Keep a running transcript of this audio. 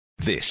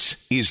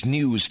This is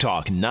News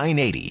Talk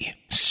 980,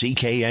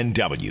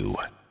 CKNW.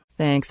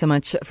 Thanks so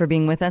much for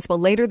being with us. Well,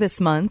 later this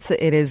month,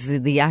 it is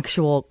the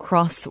actual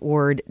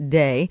Crossword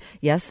Day.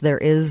 Yes, there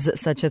is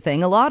such a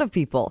thing. A lot of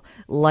people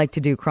like to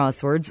do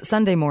crosswords.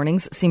 Sunday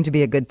mornings seem to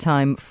be a good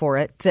time for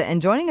it.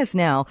 And joining us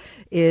now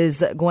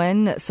is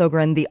Gwen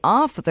Sjogren, the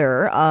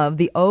author of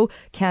the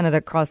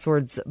Canada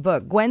Crosswords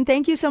Book. Gwen,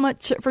 thank you so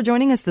much for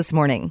joining us this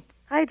morning.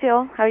 Hi,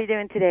 Jill. How are you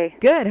doing today?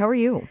 Good. How are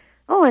you?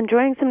 Oh,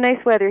 enjoying some nice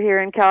weather here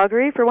in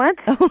Calgary for once.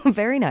 Oh,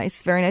 very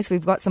nice. Very nice.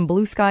 We've got some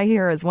blue sky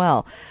here as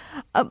well.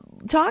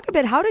 Talk a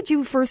bit. How did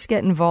you first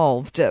get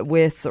involved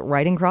with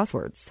writing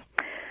crosswords?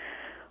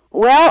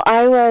 Well,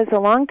 I was a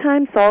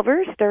long-time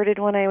solver, started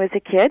when I was a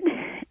kid,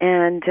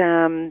 and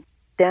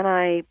then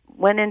I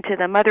went into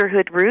the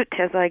motherhood route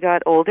as I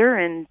got older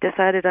and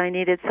decided I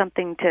needed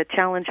something to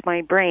challenge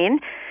my brain.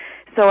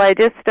 So I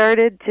just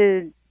started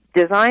to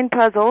design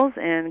puzzles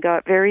and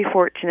got very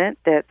fortunate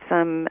that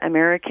some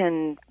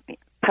American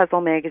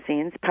puzzle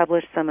magazines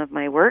published some of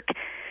my work.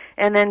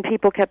 And then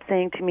people kept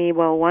saying to me,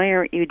 well, why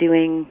aren't you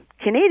doing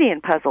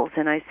Canadian puzzles?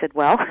 And I said,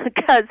 well,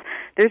 because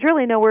there's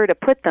really nowhere to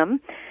put them.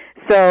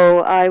 So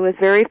I was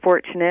very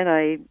fortunate.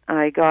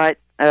 I got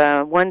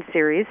one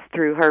series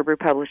through Harbor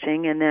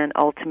Publishing, and then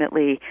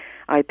ultimately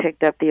I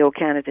picked up the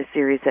Canada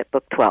series at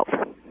Book 12.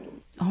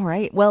 All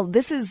right. Well,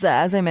 this is,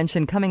 as I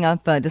mentioned, coming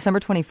up December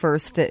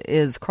 21st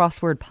is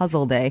Crossword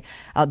Puzzle Day,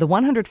 the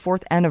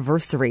 104th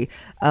anniversary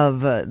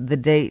of the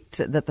date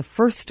that the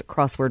first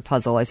crossword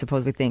puzzle, I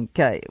suppose we think,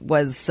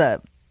 was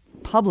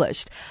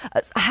published.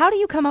 How do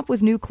you come up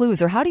with new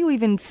clues, or how do you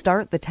even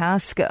start the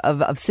task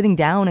of sitting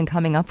down and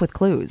coming up with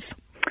clues?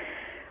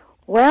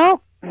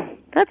 Well,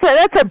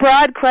 that's a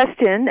broad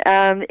question.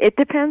 It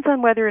depends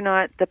on whether or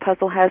not the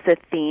puzzle has a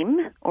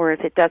theme or if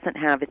it doesn't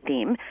have a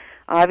theme.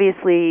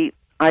 Obviously,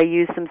 I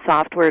use some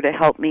software to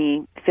help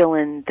me fill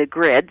in the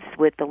grids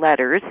with the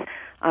letters.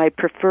 I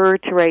prefer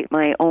to write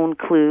my own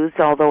clues,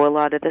 although a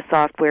lot of the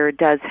software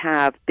does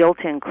have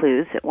built-in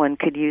clues that one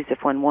could use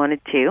if one wanted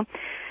to.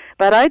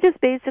 But I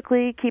just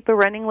basically keep a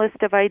running list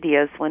of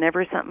ideas.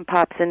 Whenever something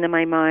pops into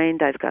my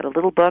mind, I've got a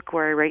little book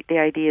where I write the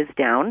ideas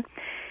down.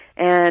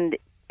 And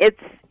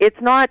it's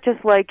not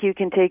just like you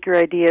can take your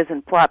ideas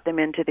and plop them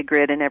into the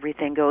grid and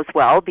everything goes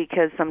well,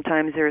 because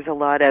sometimes there's a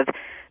lot of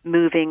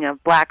moving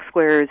of black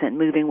squares and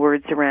moving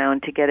words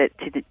around to get it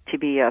to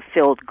be a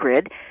filled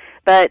grid.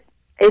 But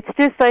it's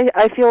just,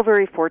 I feel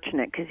very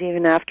fortunate because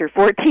even after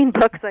 14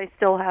 books, I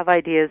still have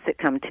ideas that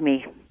come to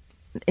me.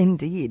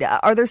 Indeed.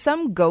 Are there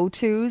some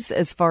go-tos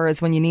as far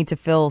as when you need to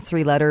fill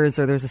 3 letters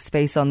or there's a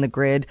space on the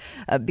grid?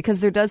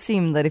 Because there does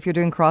seem that if you're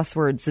doing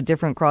crosswords,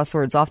 different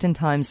crosswords,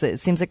 oftentimes it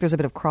seems like there's a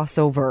bit of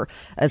crossover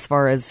as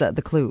far as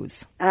the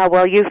clues.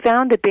 Well, you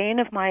found the bane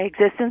of my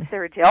existence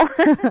there, Jill.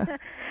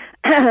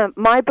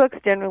 My books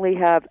generally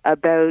have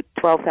about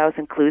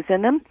 12,000 clues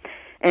in them.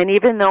 And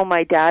even though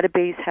my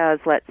database has,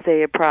 let's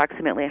say,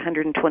 approximately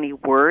 120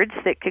 words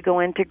that could go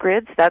into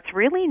grids, that's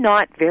really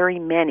not very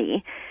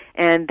many.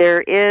 And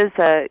there is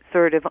a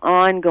sort of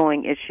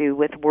ongoing issue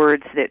with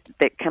words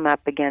that come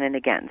up again and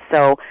again.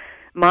 So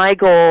my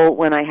goal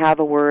when I have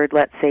a word,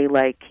 let's say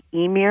like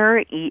emir,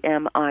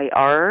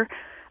 E-M-I-R,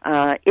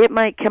 it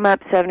might come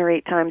up 7 or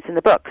 8 times in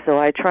the book. So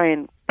I try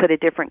and put a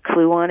different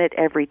clue on it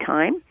every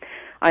time.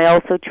 I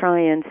also try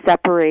and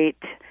separate,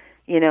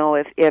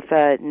 if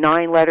a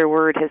 9-letter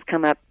word has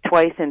come up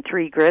twice in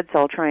 3 grids,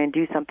 I'll try and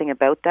do something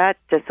about that,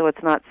 just so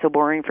it's not so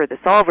boring for the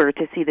solver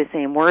to see the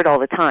same word all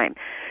the time.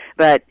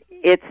 But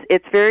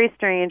it's very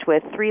strange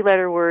with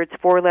 3-letter words,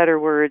 4-letter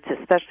words,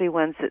 especially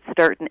ones that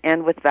start and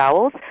end with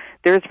vowels.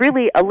 There's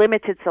really a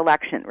limited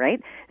selection,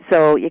 right?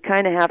 So you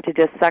kind of have to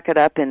just suck it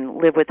up and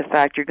live with the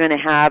fact you're going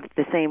to have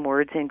the same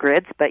words in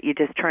grids, but you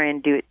just try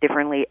and do it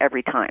differently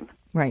every time.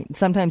 Right.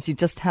 Sometimes you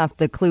just have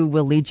the clue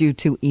will lead you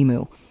to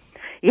emu.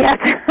 Yes.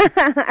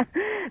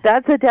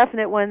 That's a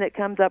definite one that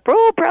comes up,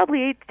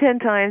 probably 8 to 10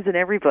 times in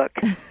every book.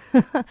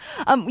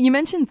 You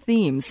mentioned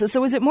themes.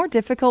 So is it more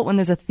difficult when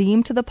there's a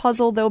theme to the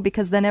puzzle, though,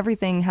 because then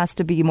everything has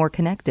to be more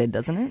connected,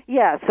 doesn't it?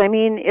 Yes. I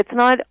mean, it's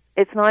not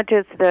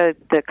just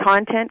the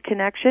content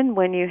connection.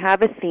 When you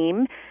have a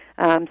theme,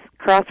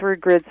 crossword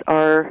grids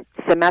are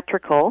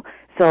symmetrical.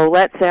 So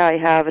let's say I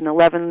have an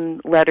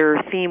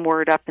 11-letter theme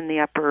word up in the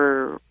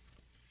upper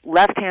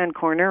left-hand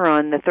corner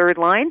on the 3rd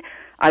line.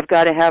 I've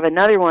got to have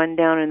another one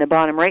down in the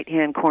bottom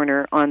right-hand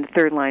corner on the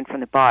 3rd line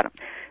from the bottom.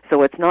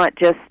 So it's not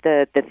just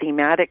the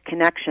thematic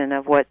connection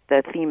of what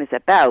the theme is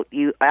about.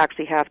 You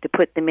actually have to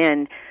put them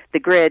in the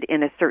grid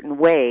in a certain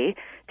way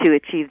to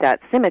achieve that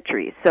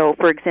symmetry. So,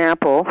 for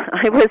example,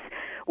 I was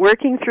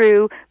working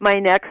through my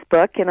next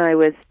book, and I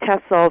was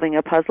test-solving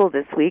a puzzle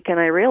this week,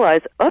 and I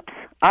realized, oops,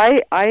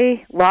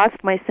 I lost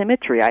my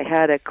symmetry. I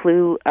had a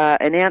clue,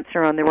 an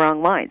answer on the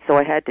wrong line, so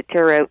I had to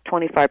tear out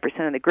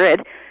 25% of the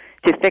grid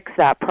to fix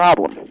that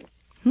problem.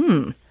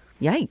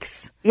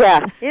 Yikes.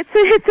 Yeah,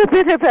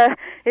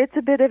 it's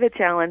a bit of a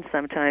challenge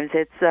sometimes.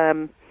 It's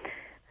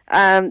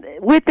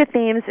with the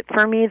themes,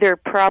 for me, they're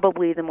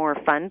probably the more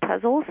fun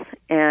puzzles,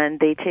 and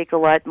they take a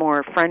lot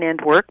more front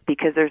end work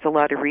because there's a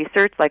lot of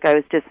research. Like I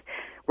was just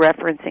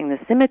referencing the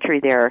symmetry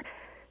there,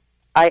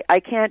 I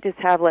can't just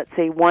have, let's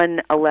say,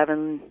 one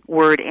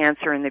 11-word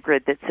answer in the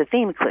grid that's a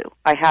theme clue.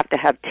 I have to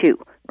have two,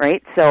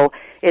 right? So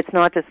it's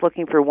not just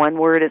looking for one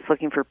word, it's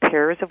looking for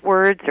pairs of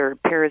words or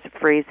pairs of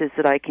phrases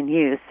that I can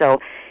use. So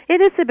it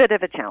is a bit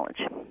of a challenge.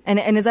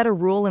 And is that a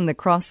rule in the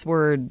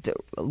crossword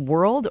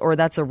world, or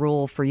that's a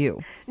rule for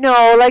you?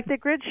 No, like the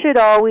grid should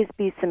always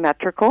be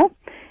symmetrical.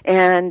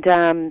 And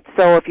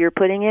so if you're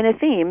putting in a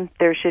theme,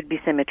 there should be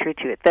symmetry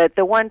to it.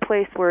 The one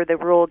place where the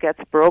rule gets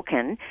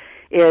broken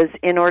is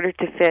in order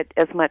to fit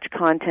as much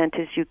content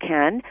as you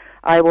can,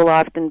 I will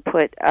often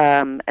put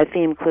a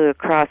theme clue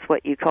across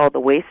what you call the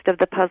waist of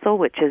the puzzle,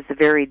 which is the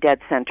very dead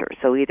center.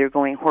 So either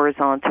going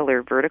horizontal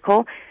or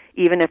vertical,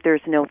 even if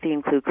there's no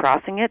theme clue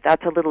crossing it.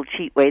 That's a little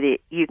cheat way that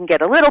you can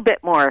get a little bit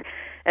more,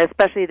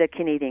 especially the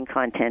Canadian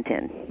content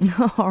in.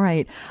 All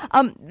right.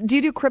 Do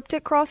you do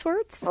cryptic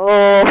crosswords?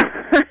 Oh,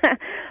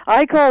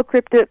 I call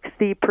cryptics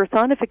the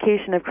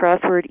personification of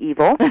crossword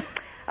evil.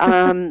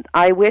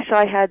 I wish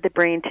I had the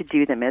brain to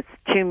do them.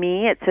 To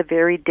me, it's a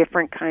very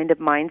different kind of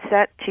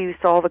mindset to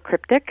solve a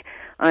cryptic.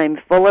 I'm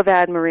full of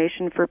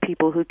admiration for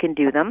people who can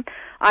do them.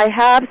 I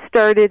have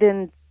started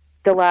in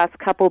the last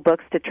couple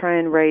books to try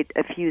and write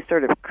a few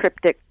sort of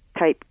cryptic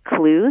type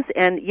clues,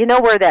 and you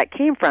know where that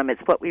came from.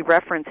 It's what we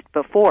referenced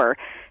before,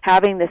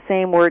 having the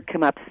same word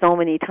come up so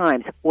many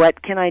times.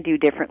 What can I do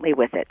differently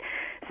with it?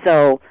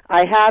 So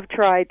I have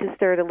tried to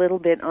start a little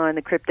bit on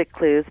the cryptic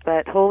clues,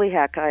 but holy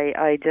heck,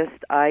 I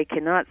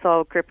cannot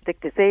solve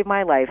cryptic to save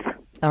my life.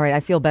 All right, I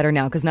feel better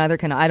now because neither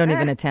can I. I don't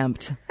even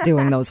attempt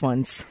doing those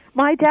ones.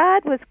 My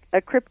dad was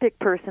a cryptic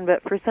person,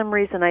 but for some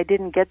reason I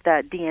didn't get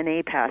that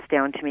DNA passed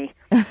down to me.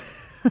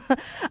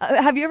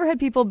 Have you ever had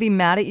people be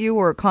mad at you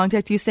or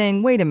contact you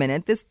saying, wait a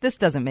minute, this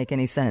doesn't make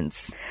any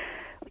sense?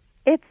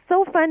 It's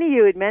so funny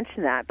you would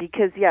mention that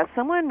because, yeah,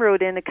 someone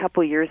wrote in a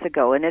couple years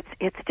ago, and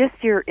it's just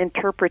your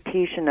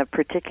interpretation of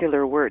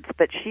particular words.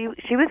 But she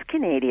was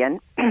Canadian,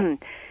 and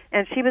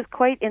she was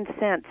quite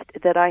incensed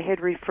that I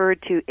had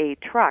referred to a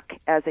truck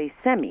as a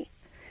semi.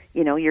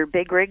 You know, your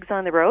big rigs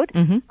on the road.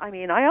 Mm-hmm. I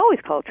mean, I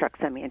always call a truck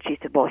semi. And she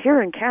said, well,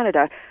 here in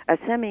Canada, a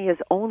semi is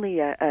only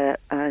an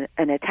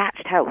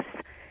attached house.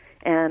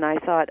 And I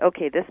thought,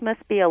 okay, this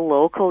must be a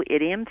local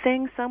idiom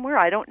thing somewhere.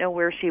 I don't know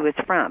where she was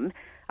from.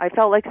 I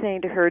felt like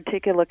saying to her,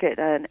 take a look at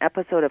an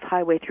episode of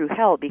Highway Through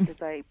Hell,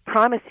 because I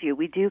promise you,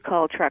 we do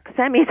call trucks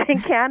semis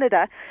in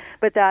Canada.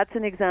 But that's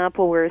an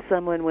example where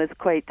someone was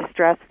quite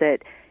distressed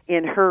that,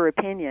 in her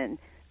opinion,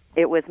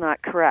 it was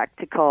not correct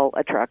to call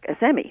a truck a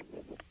semi.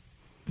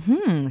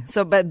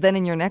 So, but then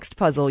in your next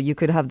puzzle, you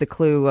could have the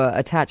clue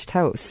attached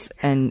house,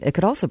 and it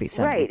could also be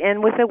semi. Right,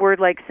 and with a word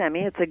like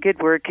semi, it's a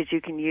good word because you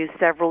can use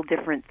several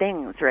different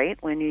things, right,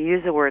 when you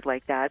use a word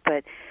like that.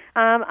 But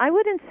I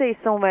wouldn't say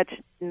so much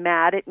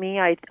mad at me.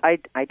 I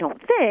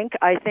don't think.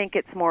 I think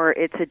it's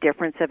a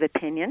difference of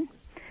opinion.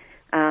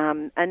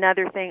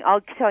 Another thing,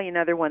 I'll tell you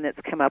another one that's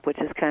come up, which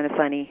is kind of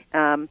funny.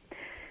 A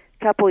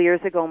couple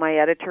years ago, my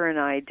editor and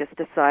I just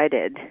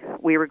decided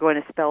we were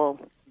going to spell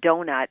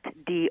donut,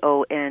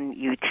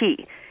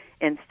 D-O-N-U-T,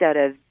 instead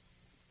of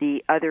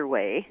the other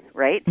way,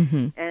 right?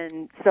 Mm-hmm.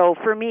 And so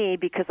for me,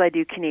 because I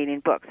do Canadian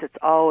books, it's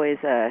always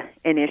an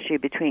issue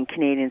between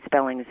Canadian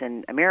spellings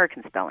and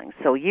American spellings.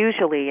 So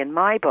usually in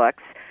my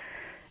books,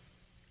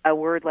 a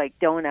word like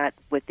donut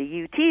with the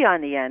U-T on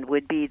the end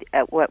would be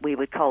at what we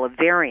would call a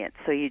variant.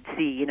 So you'd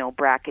see,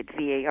 bracket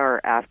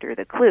VAR after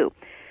the clue.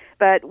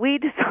 But we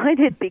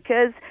decided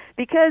because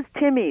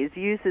Timmy's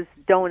uses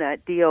donut,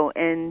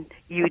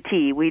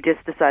 D-O-N-U-T, we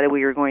just decided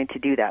we were going to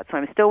do that. So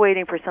I'm still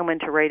waiting for someone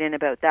to write in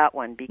about that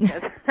one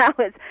because that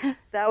was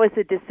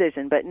a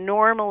decision. But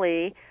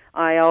normally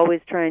I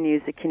always try and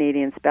use the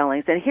Canadian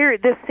spellings. And here,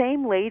 this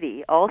same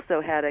lady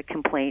also had a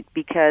complaint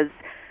because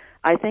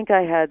I think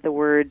I had the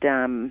word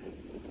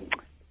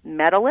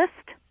medalist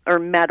or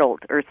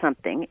meddled or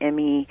something,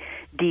 M-E-D-A-L-L-E-D.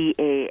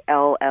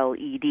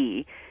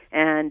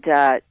 And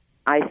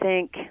I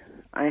think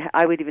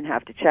I would even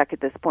have to check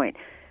at this point.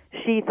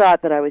 She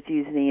thought that I was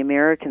using the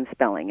American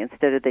spelling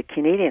instead of the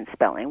Canadian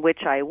spelling, which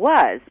I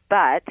was,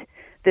 but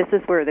this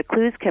is where the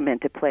clues come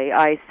into play.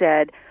 I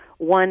said,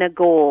 won a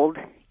gold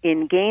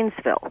in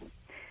Gainesville.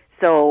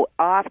 So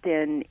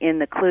often in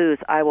the clues,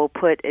 I will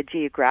put a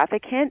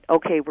geographic hint.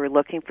 Okay, we're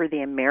looking for the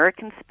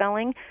American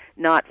spelling,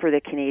 not for the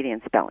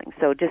Canadian spelling.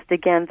 So just,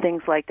 again,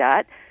 things like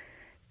that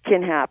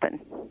can happen.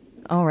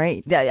 All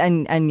right.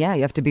 And yeah,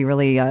 you have to be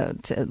really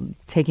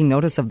taking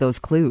notice of those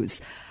clues.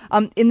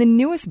 In the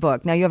newest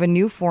book, now you have a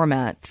new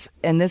format,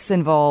 and this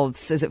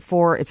involves, it's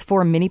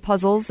 4 mini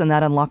puzzles, and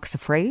that unlocks a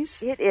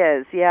phrase? It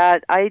is, yeah.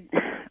 I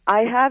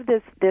have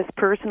this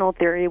personal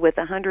theory with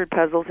 100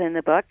 puzzles in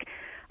the book.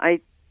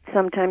 I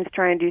sometimes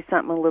try and do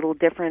something a little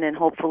different, and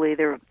hopefully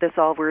the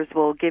solvers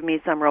will give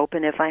me some rope,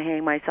 and if I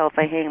hang myself,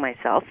 I hang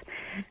myself.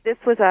 This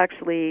was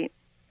actually...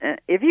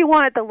 if you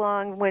want the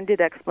long-winded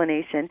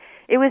explanation,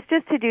 it was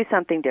just to do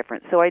something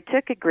different. So I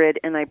took a grid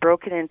and I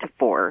broke it into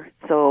 4.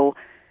 So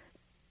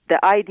the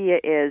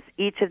idea is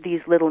each of these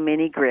little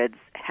mini grids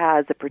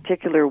has a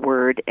particular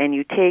word, and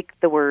you take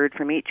the word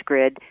from each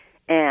grid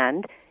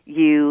and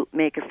you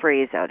make a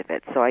phrase out of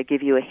it. So I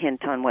give you a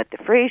hint on what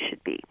the phrase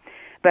should be.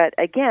 But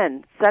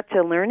again, such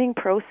a learning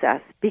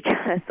process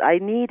because I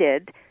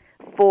needed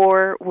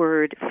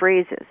 4-word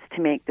phrases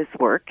to make this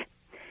work.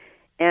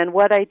 And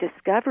what I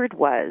discovered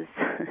was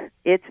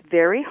it's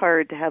very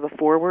hard to have a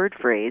 4-word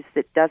phrase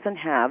that doesn't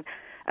have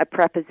a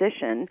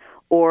preposition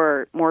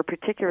or, more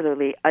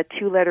particularly, a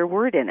 2-letter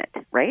word in it,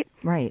 right?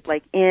 Right.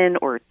 Like in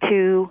or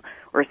to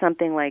or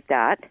something like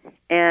that.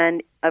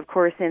 And, of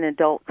course, in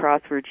adult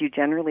crosswords, you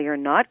generally are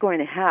not going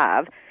to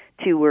have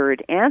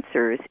 2-word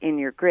answers in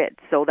your grid.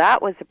 So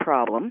that was a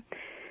problem.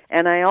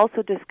 And I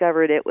also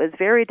discovered it was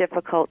very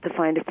difficult to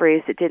find a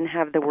phrase that didn't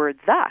have the word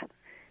the.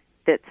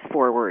 That's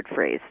 4-word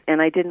phrase,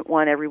 and I didn't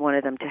want every one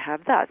of them to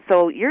have that.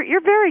 So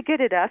you're very good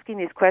at asking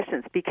these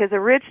questions because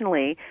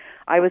originally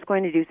I was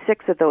going to do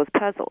 6 of those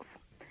puzzles.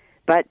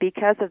 But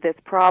because of this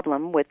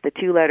problem with the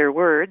 2-letter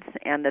words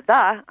and the,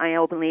 I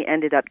only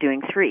ended up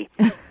doing 3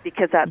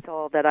 because that's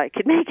all that I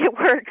could make it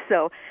work.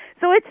 So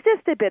it's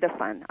just a bit of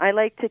fun. I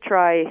like to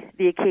try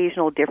the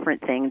occasional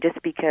different thing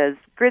just because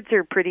grids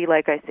are pretty,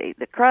 like I say,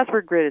 the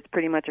crossword grid is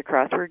pretty much a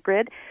crossword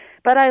grid.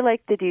 But I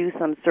like to do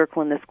some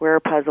circle in the square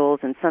puzzles,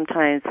 and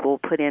sometimes we'll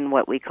put in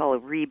what we call a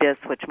rebus,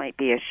 which might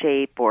be a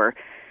shape, or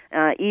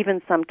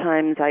even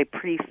sometimes I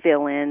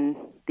pre-fill in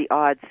the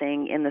odd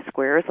thing in the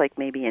squares, like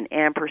maybe an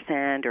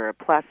ampersand or a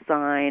plus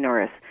sign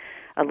or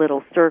a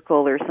little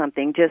circle or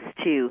something, just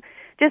to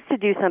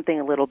do something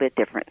a little bit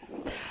different.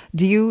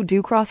 Do you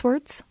do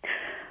crosswords?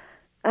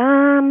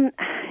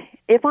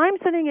 If I'm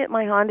sitting at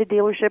my Honda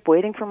dealership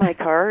waiting for my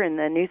car and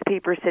the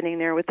newspaper sitting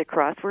there with the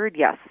crossword,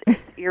 yes,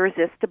 it's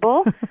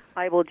irresistible.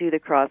 I will do the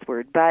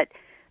crossword. But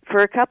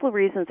for a couple of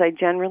reasons, I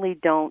generally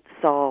don't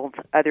solve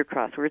other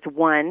crosswords.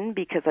 One,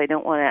 because I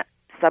don't want to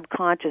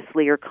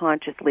subconsciously or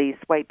consciously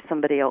swipe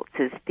somebody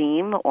else's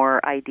theme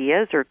or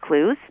ideas or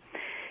clues.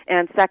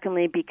 And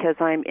secondly, because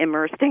I'm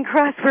immersed in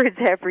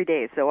crosswords every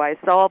day. So I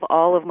solve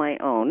all of my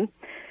own,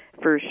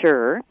 for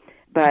sure.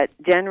 But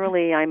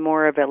generally, I'm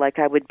more of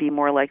I would be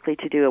more likely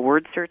to do a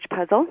word search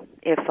puzzle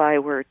if I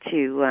were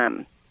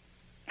to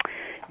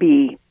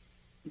be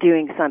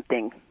doing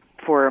something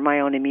for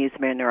my own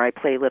amusement, or I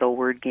play little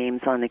word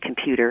games on the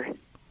computer.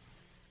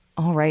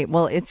 All right.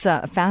 Well, it's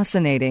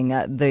fascinating,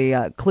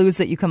 the clues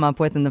that you come up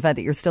with and the fact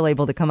that you're still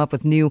able to come up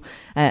with new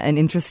and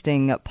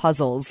interesting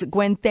puzzles.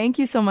 Gwen, thank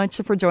you so much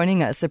for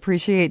joining us.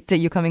 Appreciate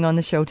you coming on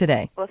the show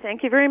today. Well,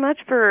 thank you very much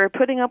for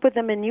putting up with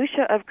the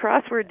minutiae of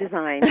crossword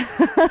design.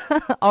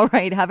 All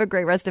right. Have a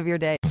great rest of your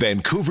day.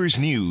 Vancouver's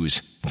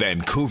News,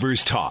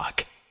 Vancouver's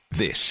Talk.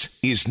 This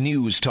is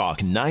News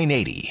Talk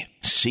 980,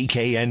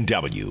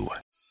 CKNW.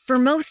 For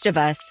most of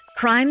us,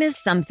 crime is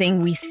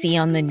something we see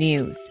on the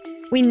news.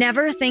 We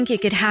never think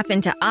it could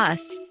happen to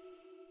us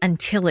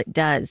until it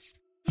does.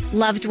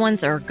 Loved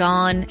ones are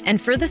gone,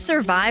 and for the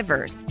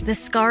survivors, the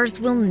scars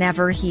will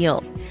never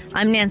heal.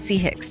 I'm Nancy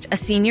Hixt, a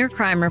senior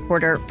crime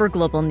reporter for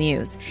Global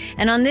News.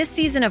 And on this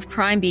season of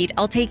Crime Beat,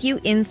 I'll take you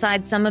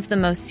inside some of the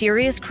most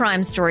serious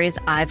crime stories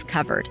I've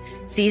covered.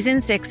 Season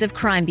 6 of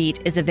Crime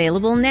Beat is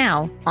available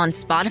now on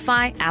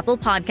Spotify, Apple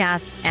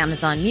Podcasts,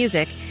 Amazon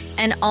Music,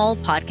 and all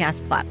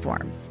podcast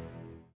platforms.